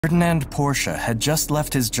Ferdinand Porsche had just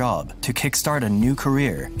left his job to kickstart a new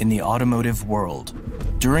career in the automotive world.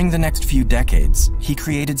 During the next few decades, he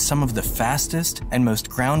created some of the fastest and most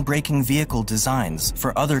groundbreaking vehicle designs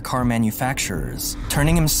for other car manufacturers,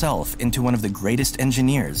 turning himself into one of the greatest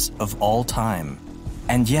engineers of all time.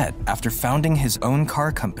 And yet, after founding his own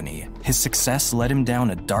car company, his success led him down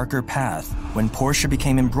a darker path when Porsche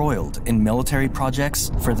became embroiled in military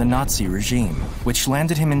projects for the Nazi regime, which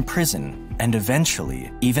landed him in prison and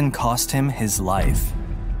eventually even cost him his life.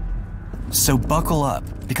 So buckle up,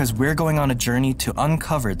 because we're going on a journey to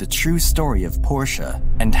uncover the true story of Porsche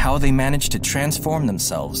and how they managed to transform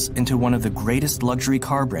themselves into one of the greatest luxury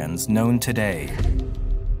car brands known today.